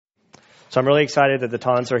So I'm really excited that the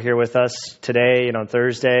Tons are here with us today and on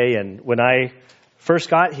Thursday. And when I first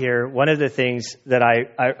got here, one of the things that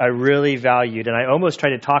I really valued, and I almost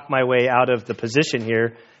tried to talk my way out of the position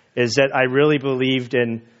here, is that I really believed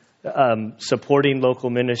in supporting local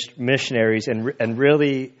missionaries and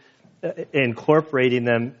really incorporating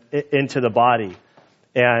them into the body.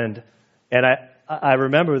 And I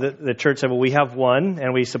remember that the church said, well, we have one,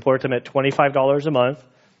 and we support them at $25 a month.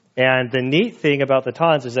 And the neat thing about the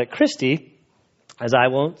Tons is that Christy, as I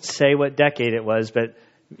won't say what decade it was, but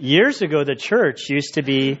years ago the church used to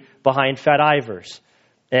be behind Fat Ivers.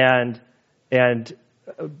 And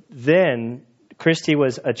then Christy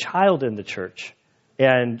was a child in the church.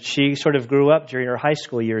 And she sort of grew up during her high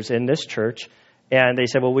school years in this church. And they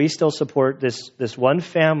said, well, we still support this one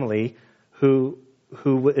family who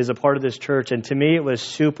is a part of this church. And to me, it was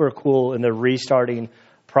super cool in the restarting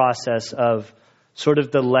process of sort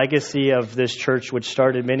of the legacy of this church, which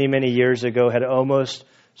started many, many years ago, had almost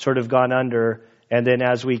sort of gone under. And then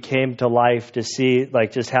as we came to life, to see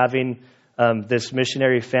like just having this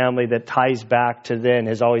missionary family that ties back to then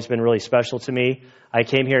has always been really special to me. I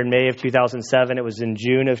came here in May of 2007. It was in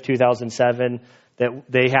June of 2007 that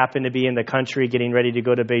they happened to be in the country getting ready to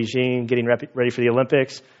go to Beijing, getting ready for the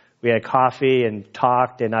Olympics. We had coffee and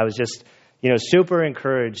talked, and I was just, super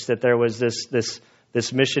encouraged that there was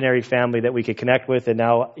this missionary family that we could connect with. And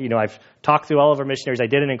now, I've talked through all of our missionaries. I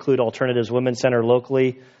didn't include Alternatives Women's Center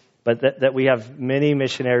locally, but that we have many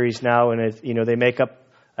missionaries now, and they make up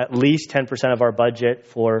at least 10% of our budget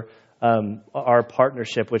for our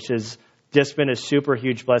partnership, which has just been a super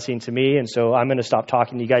huge blessing to me. And so I'm going to stop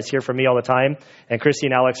talking. You guys hear from me all the time, and Christy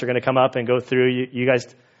and Alex are going to come up and go through.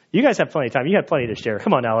 You guys have plenty of time. You have plenty to share.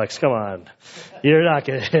 Come on, Alex. Come on. You're not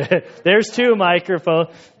going to. There's two microphones.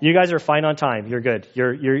 You guys are fine on time. You're good.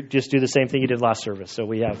 You're just do the same thing you did last service. So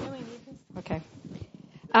we have. Okay.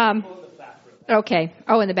 Okay.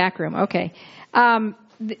 Oh, in the back room. Okay.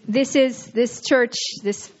 This church,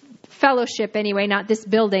 this fellowship anyway, not this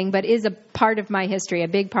building, but is a part of my history, a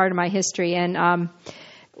big part of my history. And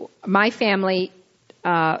my family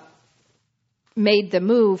made the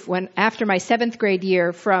move after my 7th grade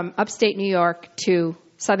year from upstate New York to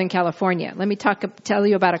Southern California. Let me tell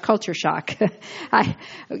you about a culture shock.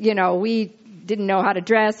 We didn't know how to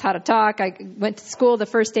dress, how to talk. I went to school the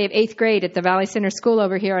first day of 8th grade at the Valley Center School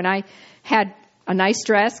over here, and I had a nice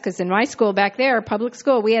dress, because in my school back there, public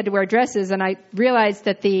school, we had to wear dresses, and I realized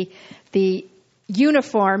that the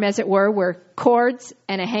uniform, as it were cords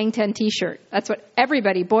and a hang ten T-shirt. That's what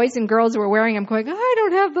everybody, boys and girls, were wearing. I'm going, I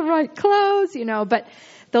don't have the right clothes, But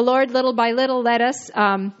the Lord, little by little, led us.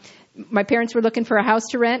 My parents were looking for a house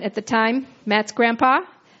to rent at the time. Matt's grandpa,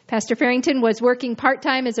 Pastor Farrington, was working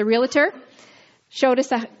part-time as a realtor. Showed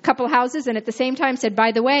us a couple houses, and at the same time said,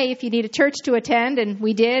 by the way, if you need a church to attend, and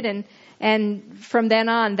we did, and from then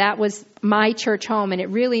on, that was my church home, and it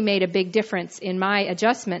really made a big difference in my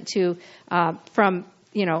adjustment to from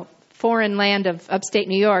foreign land of upstate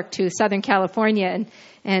New York to Southern California,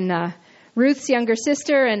 and Ruth's younger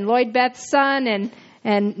sister and Lloyd Beth's son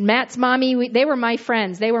and Matt's mommy. They were my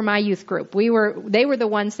friends. They were my youth group. They were the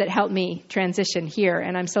ones that helped me transition here,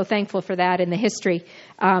 and I'm so thankful for that in the history.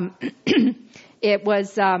 It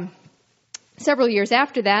was several years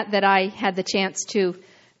after that I had the chance to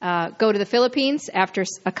go to the Philippines after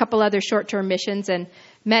a couple other short-term missions and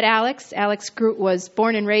met Alex. Alex was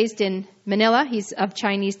born and raised in Manila. He's of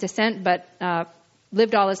Chinese descent, but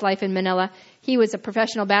lived all his life in Manila. He was a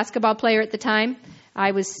professional basketball player at the time.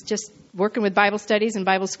 I was just working with Bible studies and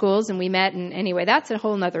Bible schools, and we met. And anyway, that's a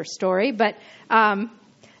whole other story. But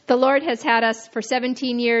the Lord has had us for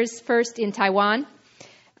 17 years, first in Taiwan,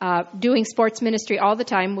 doing sports ministry all the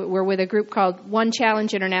time. We're with a group called One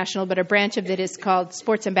Challenge International, but a branch of it is called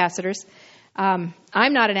Sports Ambassadors. I'm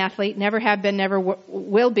not an athlete, never have been, never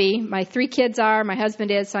will be. My 3 kids are, my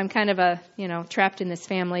husband is, so I'm kind of trapped in this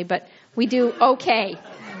family, but we do okay.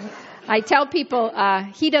 I tell people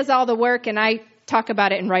he does all the work, and I talk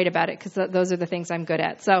about it and write about it, because those are the things I'm good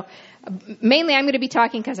at. So mainly I'm going to be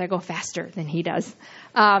talking because I go faster than he does.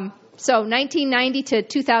 So 1990 to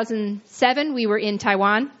 2007, we were in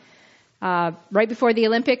Taiwan, right before the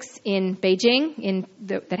Olympics in Beijing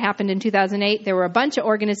that happened in 2008. There were a bunch of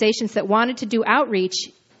organizations that wanted to do outreach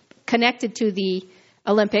connected to the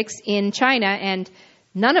Olympics in China, and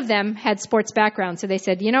none of them had sports background. So they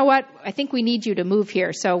said, you know what, I think we need you to move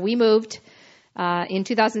here. So we moved in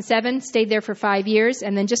 2007, stayed there for 5 years,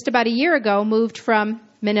 and then just about a year ago moved from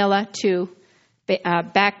Manila to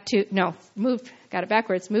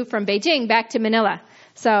moved from Beijing back to Manila.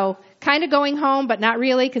 So kind of going home, but not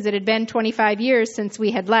really, because it had been 25 years since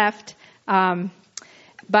we had left.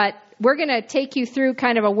 But we're going to take you through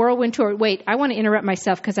kind of a whirlwind tour. Wait, I want to interrupt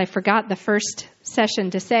myself because I forgot the first session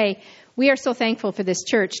to say we are so thankful for this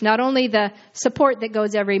church. Not only the support that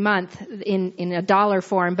goes every month in a dollar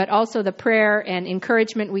form, but also the prayer and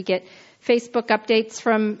encouragement. We get Facebook updates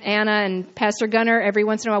from Anna and Pastor Gunnar every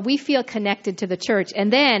once in a while. We feel connected to the church.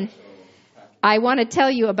 And then I want to tell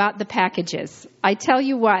you about the packages. I tell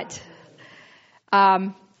you what,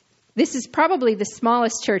 this is probably the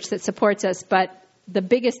smallest church that supports us, but the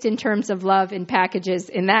biggest in terms of love in packages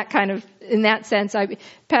in that sense.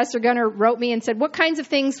 Pastor Gunnar wrote me and said, what kinds of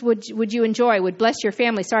things would you enjoy, would bless your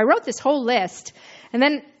family? So I wrote this whole list, and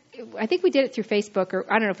then I think we did it through Facebook, or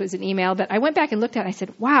I don't know if it was an email, but I went back and looked at it and I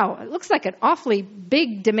said, wow, it looks like an awfully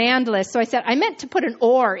big demand list. So I said, I meant to put an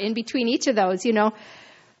or in between each of those, you know.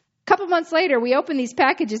 A couple months later, we opened these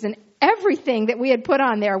packages, and everything that we had put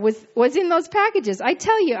on there was in those packages. I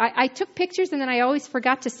tell you, I took pictures, and then I always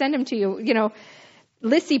forgot to send them to you, you know.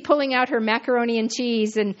 Lissy pulling out her macaroni and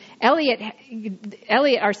cheese, and Elliot,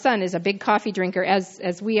 our son, is a big coffee drinker,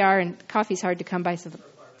 as we are, and coffee's hard to come by. So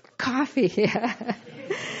coffee, yeah.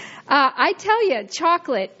 I tell you,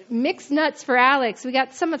 chocolate, mixed nuts for Alex. We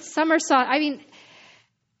got some summer sauce. I mean,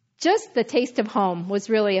 just the taste of home was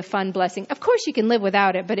really a fun blessing. Of course, you can live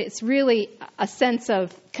without it, but it's really a sense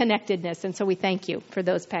of connectedness, and so we thank you for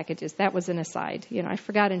those packages. That was an aside. You know, I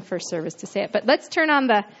forgot in first service to say it, but let's turn on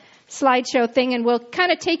the slideshow thing, and we'll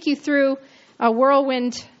kind of take you through a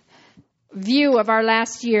whirlwind view of our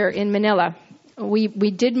last year in Manila. We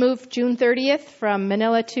did move June 30th from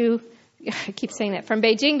Manila to, I keep saying that, from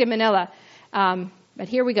Beijing to Manila. But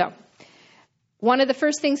here we go. One of the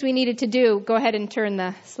first things we needed to do, go ahead and turn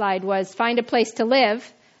the slide, was find a place to live.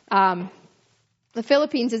 The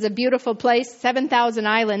Philippines is a beautiful place, 7,000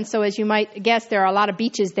 islands, so as you might guess, there are a lot of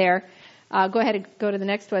beaches there. Go ahead and go to the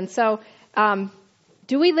next one. So,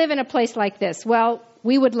 do we live in a place like this? Well,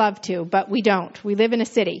 we would love to, but we don't. We live in a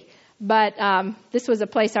city. But this was a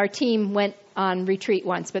place our team went on retreat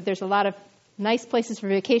once, but there's a lot of nice places for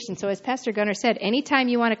vacation. So as Pastor Gunnar said, anytime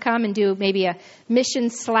you want to come and do maybe a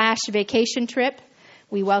mission/vacation trip,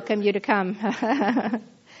 we welcome you to come.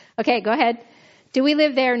 Okay, go ahead. Do we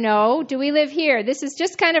live there? No. Do we live here? This is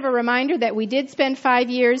just kind of a reminder that we did spend 5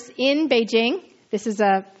 years in Beijing. This is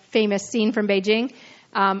a famous scene from Beijing.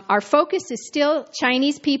 Our focus is still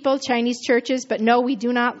Chinese people, Chinese churches, but no, we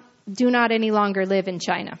do not any longer live in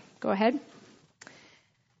China. Go ahead.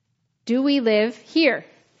 Do we live here?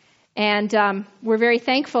 And we're very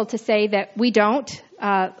thankful to say that we don't.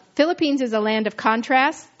 Philippines is a land of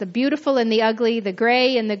contrast, the beautiful and the ugly, the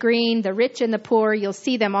gray and the green, the rich and the poor. You'll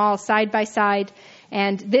see them all side by side.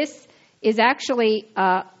 And this is actually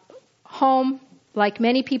a home like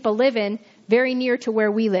many people live in, very near to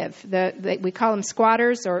where we live. We call them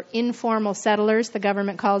squatters or informal settlers, the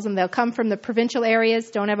government calls them. They'll come from the provincial areas,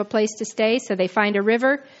 don't have a place to stay, so they find a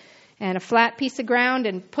river and a flat piece of ground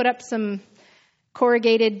and put up some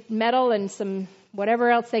corrugated metal and some whatever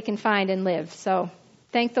else they can find and live. So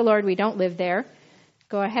thank the Lord we don't live there.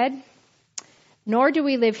 Go ahead. Nor do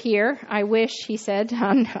we live here. I wish, he said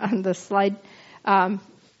on the slide.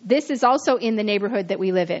 This is also in the neighborhood that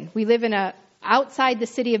we live in. We live in outside the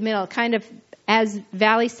city of Manila, kind of as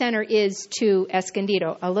Valley Center is to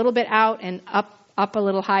Escondido, a little bit out and up a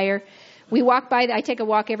little higher. We walk by, I take a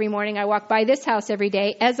walk every morning. I walk by this house every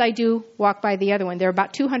day, as I do walk by the other one. They're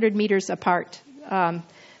about 200 meters apart.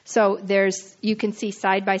 So you can see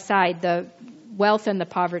side by side the wealth and the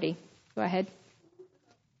poverty. Go ahead.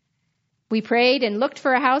 We prayed and looked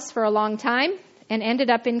for a house for a long time and ended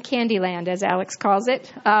up in Candyland, as Alex calls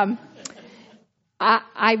it.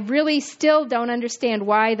 I really still don't understand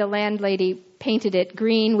why the landlady painted it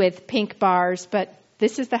green with pink bars, but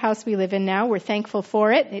this is the house we live in now. We're thankful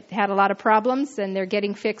for it. It had a lot of problems, and they're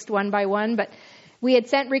getting fixed one by one, but we had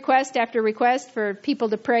sent request after request for people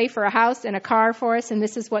to pray for a house and a car for us, and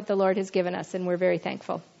this is what the Lord has given us, and we're very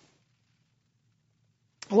thankful.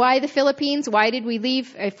 Why the Philippines? Why did we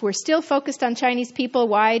leave? If we're still focused on Chinese people,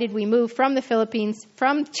 why did we move from the Philippines,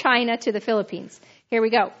 from China to the Philippines? Here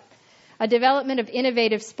we go. A development of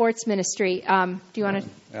innovative sports ministry. Do you want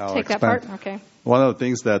to take that part? Okay. One of the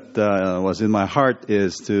things that was in my heart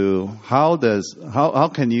is how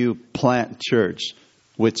can you plant church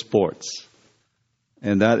with sports?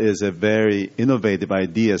 And that is a very innovative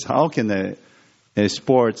idea. How can a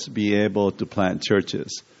sports be able to plant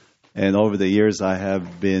churches? And over the years, I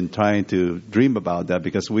have been trying to dream about that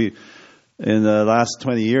because in the last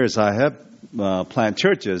 20 years, I have plant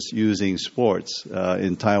churches using sports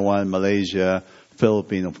in Taiwan, Malaysia,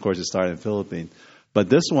 Philippines. Of course, it started in Philippines. But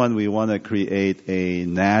this one, we want to create a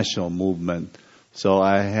national movement. So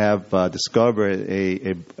I have discovered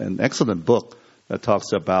an excellent book that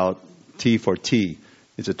talks about T for T.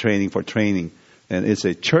 It's a training for training. And it's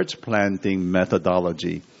a church planting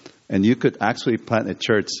methodology. And you could actually plant a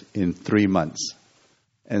church in 3 months.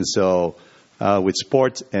 And so with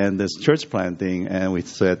sports and this church planting, and we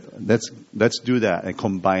said, let's do that and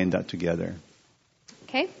combine that together.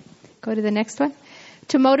 Okay, go to the next one.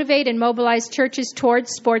 To motivate and mobilize churches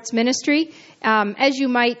towards sports ministry. As you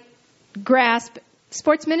might grasp,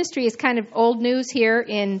 sports ministry is kind of old news here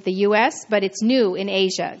in the U.S., but it's new in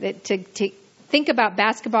Asia. To think about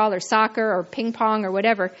basketball or soccer or ping pong or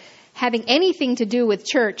whatever, having anything to do with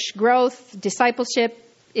church growth, discipleship,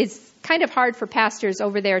 is kind of hard for pastors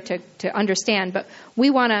over there to understand. But we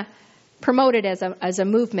want to promote it as a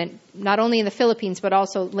movement, not only in the Philippines, but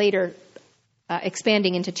also later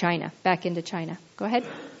expanding into China, back into China. Go ahead.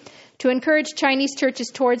 To encourage Chinese churches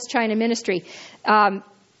towards China ministry.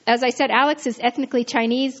 As I said, Alex is ethnically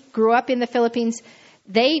Chinese, grew up in the Philippines.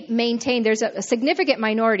 They maintain, there's a significant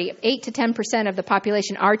minority, 8 to 10% of the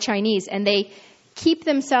population are Chinese, and they keep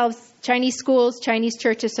themselves, Chinese schools, Chinese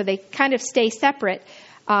churches, so they kind of stay separate.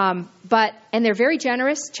 And they're very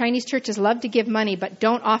generous. Chinese churches love to give money, but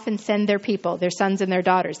don't often send their people, their sons and their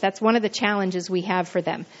daughters. That's one of the challenges we have for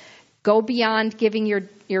them. Go beyond giving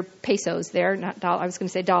your pesos there, not I was going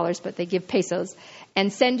to say dollars, but they give pesos,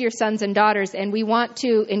 and send your sons and daughters. And we want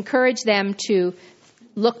to encourage them to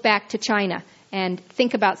look back to China and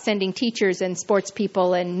think about sending teachers and sports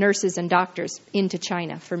people and nurses and doctors into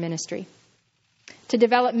China for ministry. To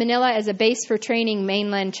develop Manila as a base for training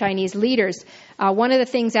mainland Chinese leaders. One of the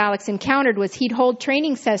things Alex encountered was he'd hold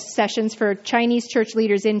training sessions for Chinese church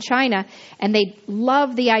leaders in China, and they'd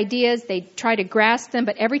love the ideas, they'd try to grasp them,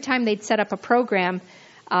 but every time they'd set up a program,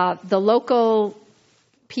 the local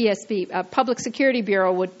PSB, Public Security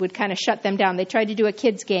Bureau, would kind of shut them down. They tried to do a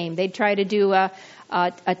kids game. They'd try to do a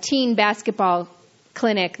teen basketball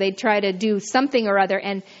clinic. They'd try to do something or other,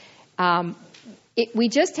 and we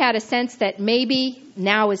just had a sense that maybe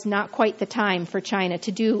now is not quite the time for China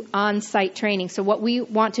to do on-site training. So what we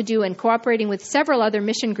want to do, in cooperating with several other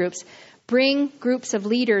mission groups, bring groups of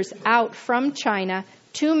leaders out from China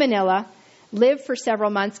to Manila, live for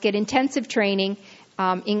several months, get intensive training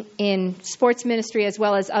in sports ministry as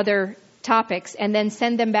well as other topics, and then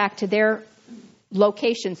send them back to their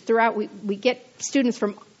locations throughout. We get students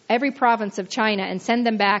from every province of China and send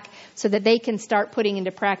them back so that they can start putting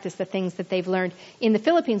into practice the things that they've learned in the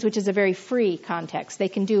Philippines, which is a very free context.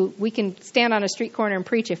 We can stand on a street corner and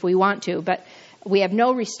preach if we want to, but we have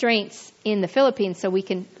no restraints in the Philippines, so we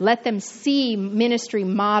can let them see ministry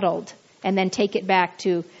modeled and then take it back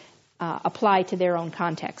to apply to their own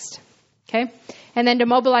context. Okay? And then to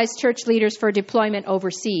mobilize church leaders for deployment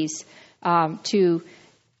overseas, to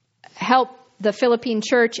help the Philippine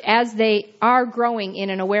church as they are growing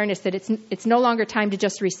in an awareness that it's no longer time to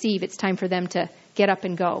just receive. It's time for them to get up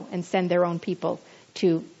and go and send their own people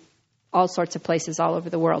to all sorts of places all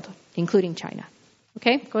over the world, including China.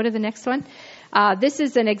 Okay, go to the next one. This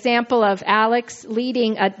is an example of Alex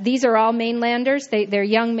leading. These are all mainlanders. They're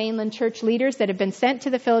young mainland church leaders that have been sent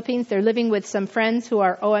to the Philippines. They're living with some friends who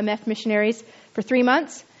are OMF missionaries for 3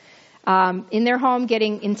 months in their home,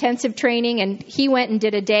 getting intensive training. And he went and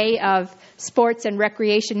did a day of sports and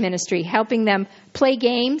recreation ministry, helping them play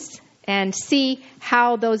games and see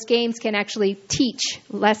how those games can actually teach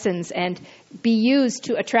lessons and be used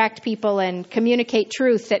to attract people and communicate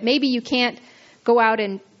truth that maybe you can't go out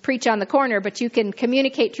and preach on the corner, but you can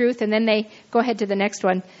communicate truth. And then they go ahead to the next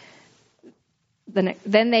one.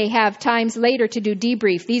 Then they have times later to do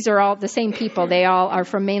debrief. These are all the same people. They all are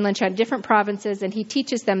from mainland China, different provinces, and he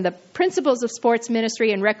teaches them the principles of sports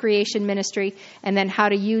ministry and recreation ministry, and then how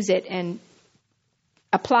to use it and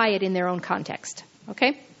apply it in their own context.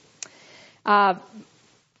 Okay?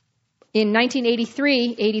 In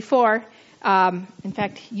 1983, 84, in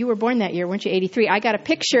fact, you were born that year, weren't you? 83. I got a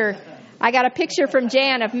picture from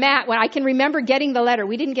Jan of Matt when I can remember getting the letter.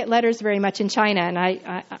 We didn't get letters very much in China, and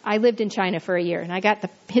I lived in China for a year, and I got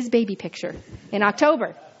his baby picture in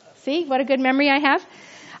October. See what a good memory I have?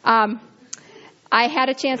 I had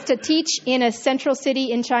a chance to teach in a central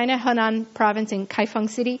city in China, Henan province in Kaifeng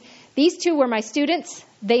City. These two were my students.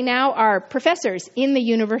 They now are professors in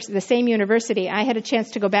the same university. I had a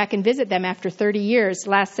chance to go back and visit them after 30 years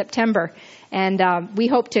last September. And we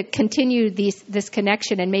hope to continue this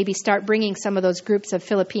connection and maybe start bringing some of those groups of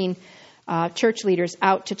Philippine church leaders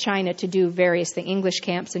out to China to do various things, English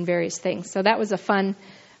camps and various things. So that was a fun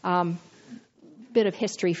bit of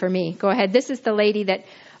history for me. Go ahead. This is the lady that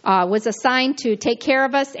was assigned to take care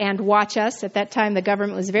of us and watch us. At that time, the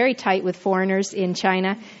government was very tight with foreigners in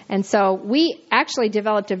China. And so we actually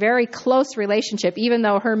developed a very close relationship, even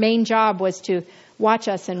though her main job was to watch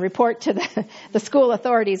us and report to the school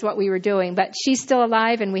authorities what we were doing. But she's still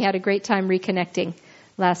alive, and we had a great time reconnecting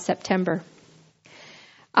last September.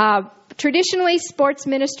 Traditionally, sports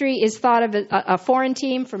ministry is thought of a foreign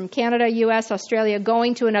team from Canada, U.S., Australia,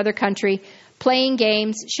 going to another country, playing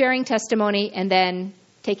games, sharing testimony, and then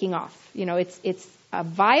taking off. You know, it's a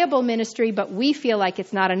viable ministry, but we feel like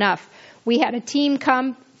it's not enough. We had a team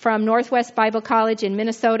come from Northwest Bible College in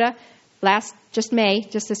Minnesota just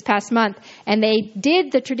this past month, and they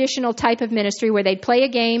did the traditional type of ministry where they'd play a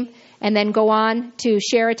game and then go on to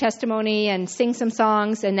share a testimony and sing some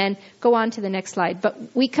songs and then go on to the next slide. But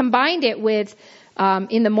we combined it with,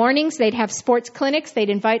 in the mornings, they'd have sports clinics. They'd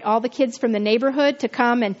invite all the kids from the neighborhood to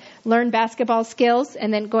come and learn basketball skills.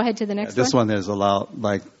 And then go ahead to the next one. This one is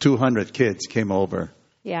like 200 kids came over.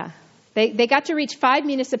 Yeah. They got to reach 5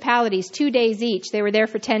 municipalities, 2 days each. They were there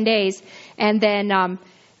for 10 days. And then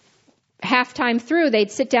halftime through,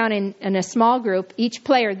 they'd sit down in a small group. Each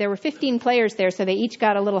player, there were 15 players there, so they each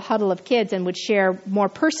got a little huddle of kids and would share more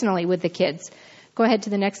personally with the kids. Go ahead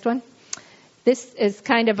to the next one. This is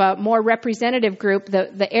kind of a more representative group.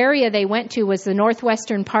 The area they went to was the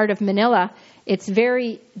northwestern part of Manila. It's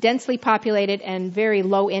very densely populated and very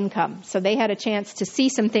low income. So they had a chance to see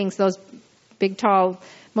some things. Those big, tall,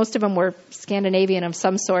 most of them were Scandinavian of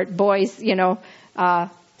some sort, boys,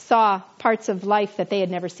 saw parts of life that they had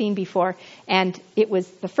never seen before. And it was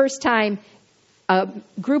the first time a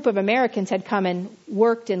group of Americans had come and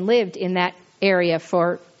worked and lived in that area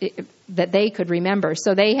that they could remember.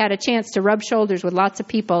 So they had a chance to rub shoulders with lots of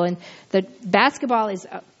people. And the basketball is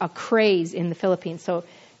a craze in the Philippines. So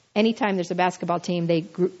anytime there's a basketball team, they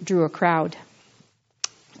drew a crowd.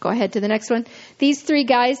 Go ahead to the next one. These 3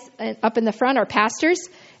 guys up in the front are pastors.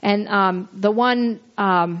 And the one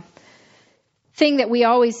thing that we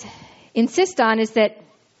always insist on is that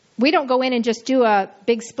we don't go in and just do a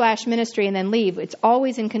big splash ministry and then leave. It's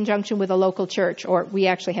always in conjunction with a local church, or we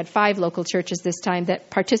actually had 5 local churches this time that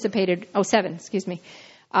participated. 7, excuse me.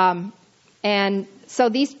 And so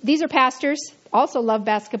these are pastors, also love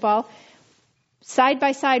basketball, side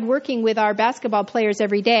by side working with our basketball players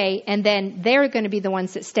every day, and then they're going to be the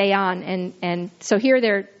ones that stay on. And so here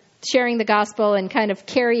they're sharing the gospel and kind of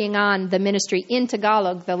carrying on the ministry in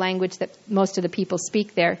Tagalog, the language that most of the people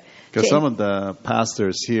speak there. Because some of the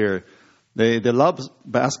pastors here, they love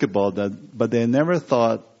basketball, but they never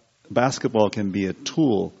thought basketball can be a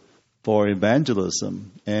tool for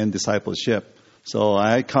evangelism and discipleship. So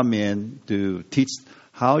I come in to teach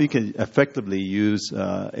how you can effectively use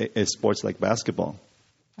a sports like basketball.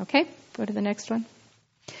 Okay, go to the next one.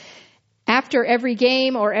 After every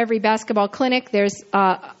game or every basketball clinic, there's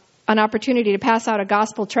an opportunity to pass out a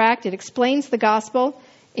gospel tract. It explains the gospel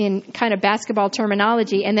in kind of basketball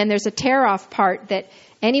terminology. And then there's a tear-off part that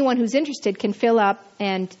anyone who's interested can fill up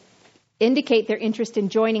and indicate their interest in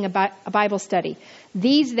joining a Bible study.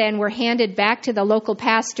 These then were handed back to the local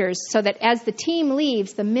pastors so that as the team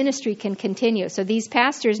leaves, the ministry can continue. So these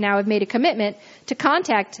pastors now have made a commitment to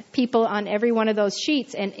contact people on every one of those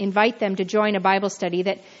sheets and invite them to join a Bible study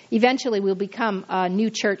that eventually will become a new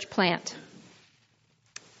church plant.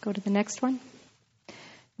 Go to the next one.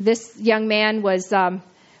 This young man was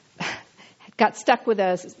got stuck with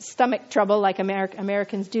a stomach trouble like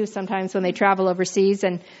Americans do sometimes when they travel overseas,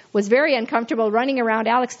 and was very uncomfortable running around.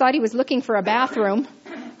 Alex thought he was looking for a bathroom,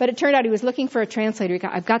 but it turned out he was looking for a translator.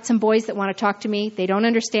 I've got some boys that want to talk to me. They don't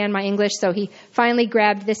understand my English, so he finally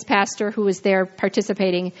grabbed this pastor who was there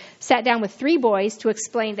participating, sat down with 3 boys to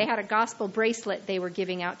explain. They had a gospel bracelet they were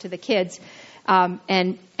giving out to the kids.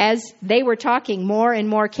 And as they were talking, more and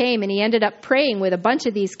more came, and he ended up praying with a bunch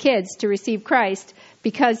of these kids to receive Christ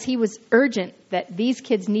because he was urgent that these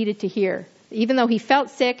kids needed to hear. Even though he felt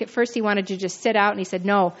sick, at first he wanted to just sit out, and he said,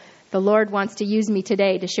 no, the Lord wants to use me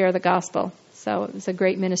today to share the gospel. So it was a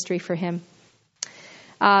great ministry for him.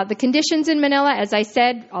 The conditions in Manila, as I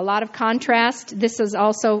said, a lot of contrast. This is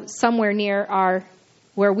also somewhere near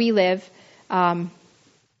where we live.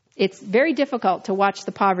 It's very difficult to watch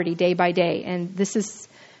the poverty day by day. And this is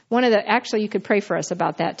one of actually you could pray for us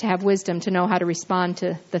about that, to have wisdom to know how to respond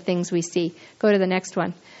to the things we see. Go to the next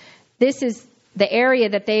one. This is the area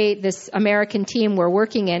that this American team were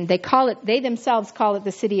working in. They themselves call it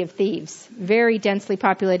the city of thieves. Very densely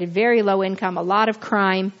populated, very low income, a lot of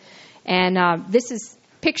crime. And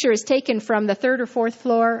picture is taken from the 3rd or 4th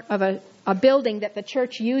floor of a building that the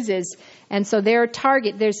church uses. And so their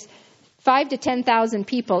target, there's 5,000 to 10,000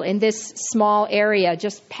 people in this small area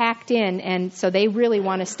just packed in. And so they really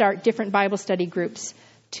want to start different Bible study groups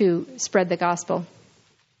to spread the gospel.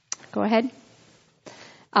 Go ahead.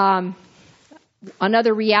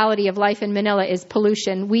 Another reality of life in Manila is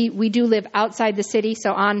pollution. We do live outside the city,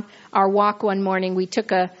 so on our walk one morning, we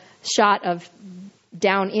took a shot of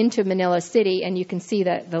down into Manila City, and you can see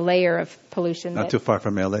the layer of pollution. Not too far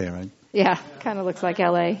from LA, right? Yeah, kind of looks like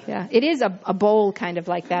LA. Yeah, it is a bowl kind of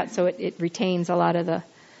like that, so it retains a lot of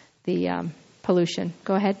the pollution.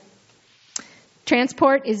 Go ahead.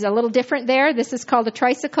 Transport is a little different there. This is called a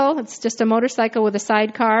tricycle. It's just a motorcycle with a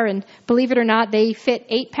sidecar, and believe it or not, they fit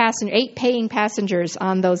 8 paying passengers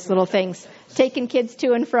on those little things. Taking kids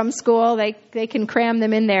to and from school, they can cram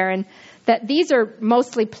them in there, and that these are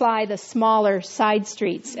mostly ply the smaller side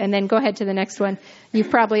streets. And then go ahead to the next one. You've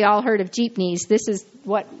probably all heard of jeepneys. This is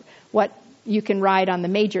what you can ride on the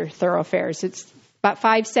major thoroughfares. It's about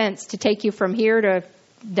 5 cents to take you from here to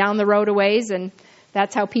down the road a ways, and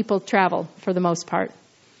that's how people travel for the most part.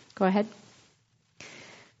 Go ahead.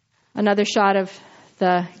 Another shot of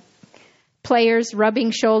the players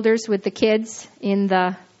rubbing shoulders with the kids in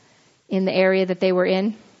the area that they were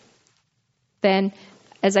in. Then,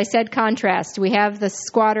 as I said, contrast. We have the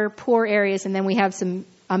squatter, poor areas, and then we have some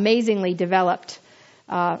amazingly developed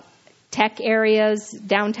tech areas,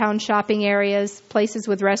 downtown shopping areas, places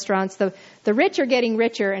with restaurants. The rich are getting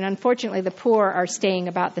richer, and unfortunately the poor are staying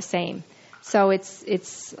about the same. So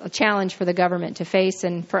it's a challenge for the government to face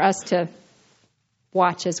and for us to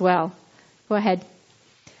watch as well. Go ahead.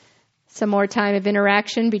 Some more time of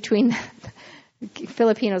interaction between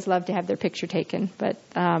Filipinos love to have their picture taken, but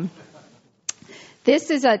this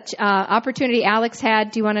is a opportunity Alex had.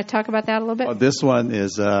 Do you want to talk about that a little bit? Well, this one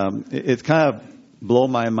is it kind of blew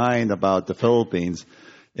my mind about the Philippines.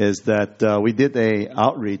 Is that we did a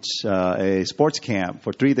outreach, a sports camp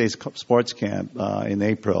for 3 days sports camp in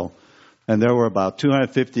April. And there were about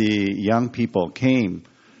 250 young people came,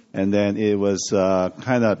 and then it was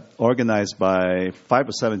kind of organized by 5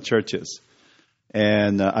 or 7 churches.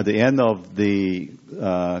 And at the end of the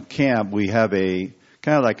camp, we have a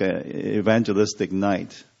kind of like a evangelistic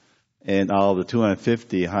night. And out of the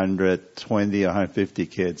 250, 120 or 150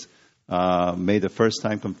 kids made the first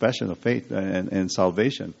time confession of faith and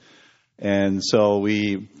salvation. And so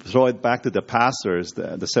we throw it back to the pastors,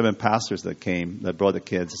 the 7 pastors that came, that brought the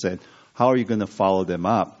kids, and said, how are you going to follow them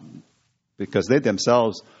up? Because they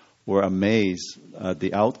themselves were amazed at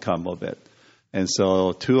the outcome of it. And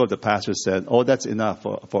so 2 of the pastors said, oh, that's enough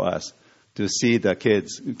for us to see the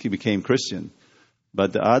kids became Christian.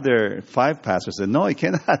 But the other 5 pastors said, no, you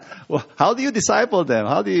cannot. Well, how do you disciple them?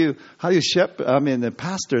 How do you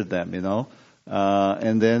pastor them, you know?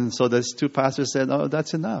 And then so those 2 pastors said, oh,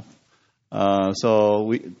 that's enough.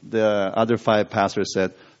 So the other 5 pastors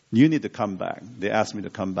said, you need to come back. They asked me to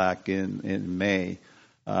come back in May,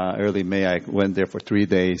 early May. I went there for 3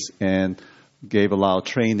 days and gave a lot of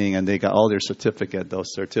training, and they got all their certificate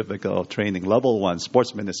of training, level 1,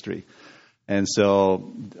 sports ministry. And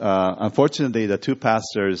so, unfortunately, the 2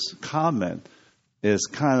 pastors' comment is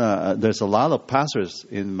kind of, there's a lot of pastors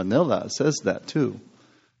in Manila says that too.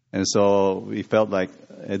 And so we felt like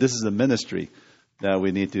this is a ministry that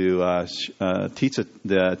we need to teach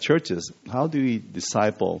the churches. How do we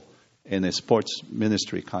disciple in a sports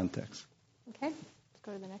ministry context? Okay, let's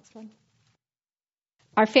go to the next one.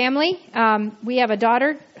 Our family, we have a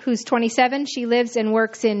daughter who's 27. She lives and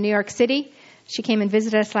works in New York City. She came and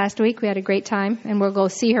visited us last week. We had a great time, and we'll go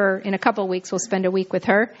see her in a couple of weeks. We'll spend a week with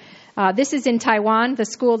her. This is in Taiwan, the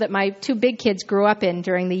school that my 2 big kids grew up in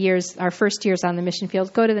during the years, our first years on the mission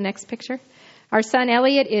field. Go to the next picture. Our son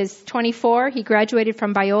Elliot is 24. He graduated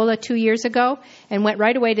from Biola 2 years ago and went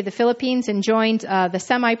right away to the Philippines and joined the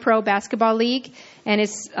Semi-Pro Basketball League and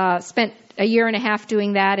has spent a year and a half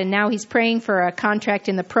doing that. And now he's praying for a contract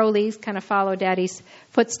in the Pro Leagues, kind of follow Daddy's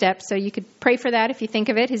footsteps. So you could pray for that if you think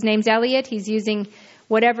of it. His name's Elliot. He's using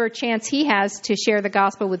whatever chance he has to share the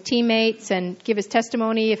gospel with teammates and give his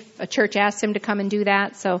testimony if a church asks him to come and do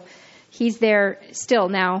that. So he's there still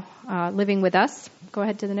now, living with us. Go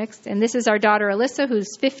ahead to the next. And this is our daughter, Alyssa,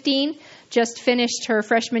 who's 15, just finished her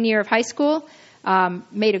freshman year of high school,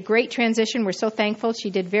 made a great transition. We're so thankful. She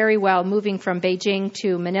did very well moving from Beijing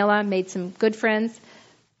to Manila, made some good friends,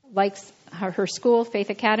 likes her school, Faith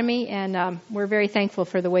Academy, and we're very thankful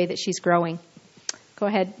for the way that she's growing. Go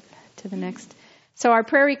ahead to the next. So our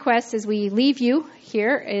prayer request as we leave you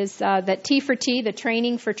here is that T4T, the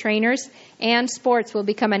training for trainers, and sports will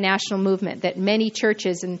become a national movement, that many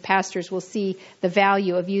churches and pastors will see the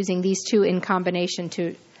value of using these 2 in combination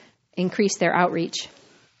to increase their outreach.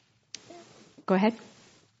 Go ahead.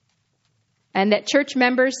 And that church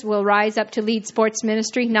members will rise up to lead sports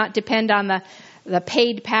ministry, not depend on the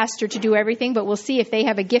paid pastor to do everything, but we'll see if they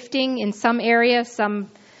have a gifting in some area,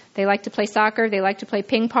 some They like to play soccer, they like to play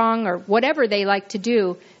ping pong, or whatever they like to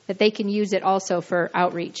do, that they can use it also for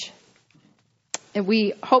outreach. And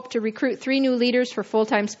we hope to recruit 3 new leaders for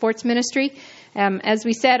full-time sports ministry. As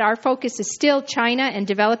we said, our focus is still China and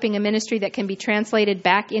developing a ministry that can be translated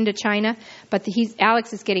back into China. But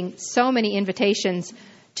Alex is getting so many invitations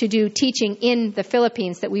to do teaching in the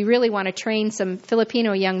Philippines that we really want to train some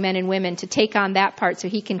Filipino young men and women to take on that part so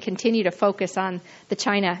he can continue to focus on the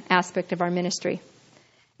China aspect of our ministry.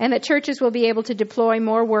 And that churches will be able to deploy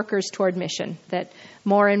more workers toward mission, that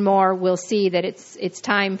more and more will see that it's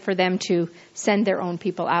time for them to send their own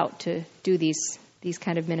people out to do these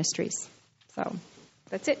kind of ministries. So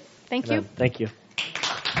that's it. Thank you. Thank you.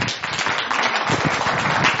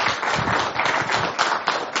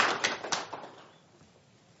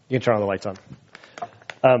 You can turn all the lights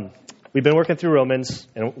on. We've been working through Romans,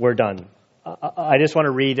 and we're done. I just want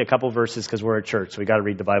to read a couple verses because we're a church, so we got to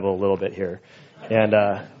read the Bible a little bit here. And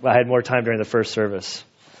I had more time during the first service.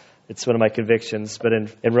 It's one of my convictions. But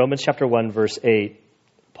in Romans chapter 1, verse 8,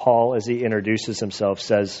 Paul, as he introduces himself,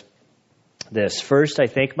 says this: "First, I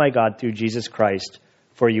thank my God through Jesus Christ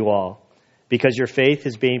for you all, because your faith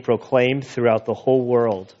is being proclaimed throughout the whole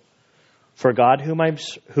world. For God, whom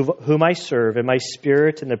I serve in my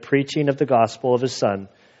spirit in the preaching of the gospel of his Son,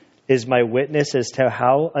 is my witness as to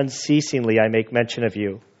how unceasingly I make mention of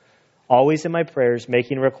you, always in my prayers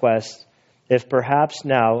making requests, if perhaps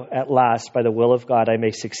now, at last, by the will of God, I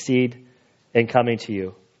may succeed in coming to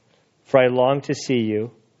you. For I long to see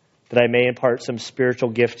you, that I may impart some spiritual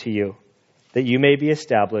gift to you, that you may be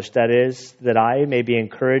established, that is, that I may be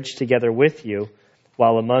encouraged together with you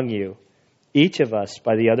while among you, each of us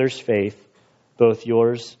by the other's faith, both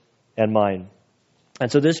yours and mine."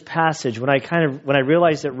 And so this passage, when I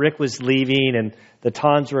realized that Rick was leaving and the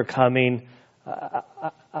Tons were coming,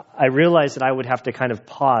 I realized that I would have to kind of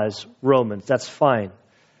pause Romans. That's fine.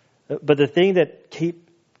 But the thing that kept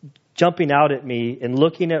jumping out at me and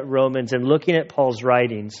looking at Romans and looking at Paul's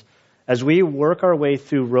writings, as we work our way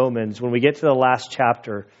through Romans, when we get to the last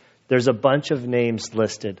chapter, there's a bunch of names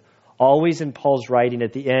listed. Always in Paul's writing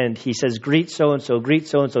at the end, he says, "Greet so-and-so, greet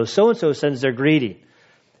so-and-so. So-and-so sends their greeting."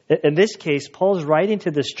 In this case, Paul's writing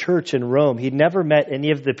to this church in Rome. He'd never met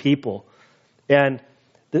any of the people. And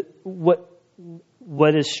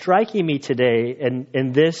what is striking me today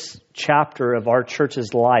in this chapter of our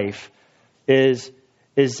church's life is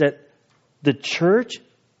that the church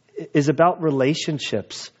is about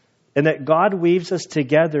relationships, and that God weaves us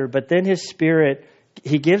together, but then his Spirit,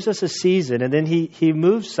 he gives us a season, and then he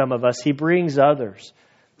moves some of us, he brings others.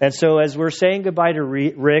 And so as we're saying goodbye to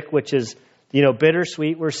Rick, which is,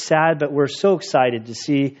 bittersweet, we're sad, but we're so excited to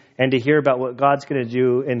see and to hear about what God's going to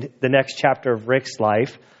do in the next chapter of Rick's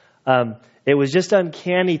life. It was just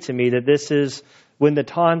uncanny to me that this is when the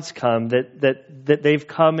Tons come, that they've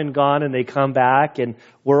come and gone and they come back, and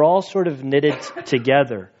we're all sort of knitted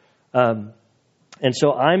together. And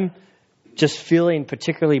so I'm just feeling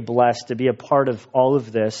particularly blessed to be a part of all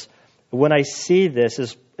of this. When I see this,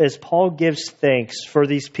 as Paul gives thanks for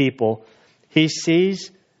these people, he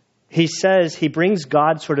brings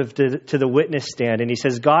God sort of to the witness stand, and he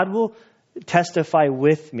says, God will testify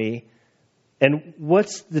with me. And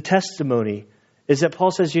what's the testimony? Is that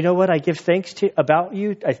Paul says, you know what? I give thanks about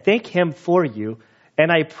you. I thank him for you,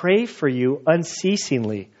 and I pray for you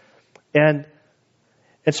unceasingly. And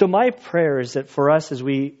so my prayer is that for us, as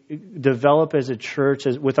we develop as a church,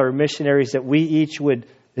 with our missionaries, that we each would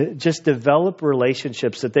just develop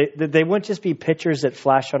relationships, that they wouldn't just be pictures that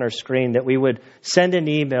flash on our screen, that we would send an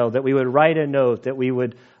email, that we would write a note, that we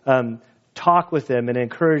would talk with them and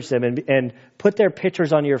encourage them and put their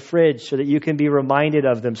pictures on your fridge so that you can be reminded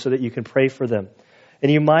of them, so that you can pray for them. And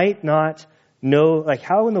you might not know,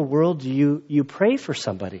 how in the world do you pray for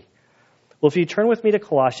somebody? Well, if you turn with me to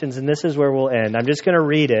Colossians, and this is where we'll end. I'm just going to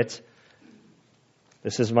read it.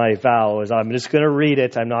 This is my vow, is I'm just going to read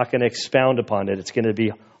it. I'm not going to expound upon it. It's going to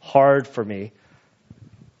be hard for me.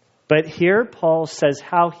 But here Paul says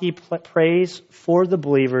how he prays for the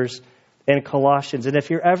believers in Colossians. And if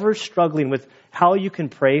you're ever struggling with how you can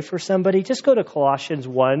pray for somebody, just go to Colossians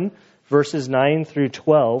 1, verses 9 through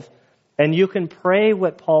 12, and you can pray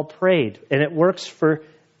what Paul prayed. And it works for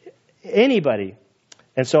anybody.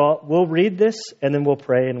 And so we'll read this, and then we'll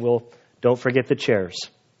pray, and don't forget the chairs.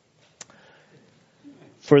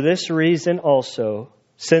 For this reason also,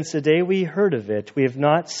 since the day we heard of it, we have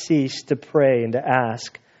not ceased to pray and to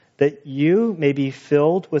ask that you may be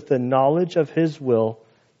filled with the knowledge of his will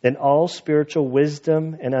and all spiritual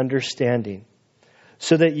wisdom and understanding,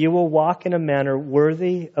 so that you will walk in a manner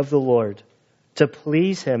worthy of the Lord, to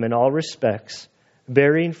please him in all respects,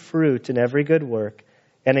 bearing fruit in every good work,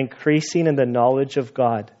 and increasing in the knowledge of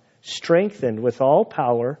God, strengthened with all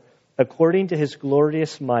power according to his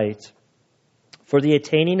glorious might, for the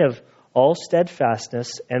attaining of all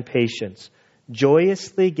steadfastness and patience,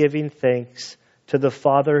 joyously giving thanks to the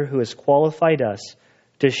Father who has qualified us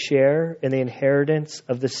to share in the inheritance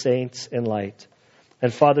of the saints in light.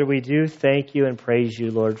 And Father, we do thank you and praise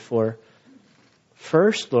you, Lord, for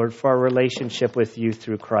our relationship with you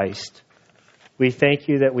through Christ. We thank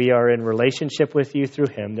you that we are in relationship with you through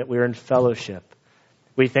him, that we are in fellowship.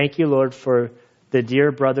 We thank you, Lord, for the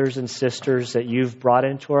dear brothers and sisters that you've brought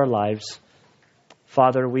into our lives.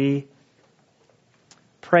 Father, we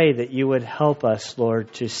pray that you would help us,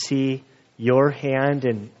 Lord, to see your hand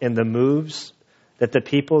in the moves, that the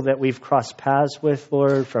people that we've crossed paths with,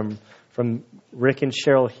 Lord, from Rick and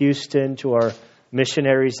Cheryl Houston to our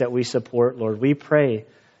missionaries that we support, Lord, we pray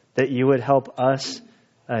that you would help us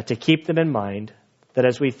to keep them in mind, that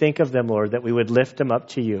as we think of them, Lord, that we would lift them up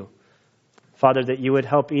to you. Father, that you would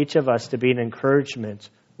help each of us to be an encouragement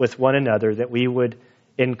with one another, that we would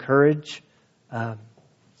encourage and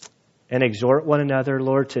exhort one another,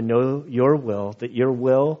 Lord, to know your will, that your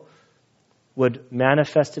will would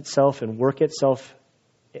manifest itself and work itself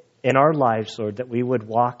in our lives, Lord, that we would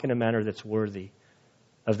walk in a manner that's worthy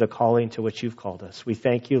of the calling to which you've called us. We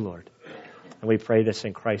thank you, Lord, and we pray this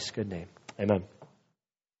in Christ's good name. Amen.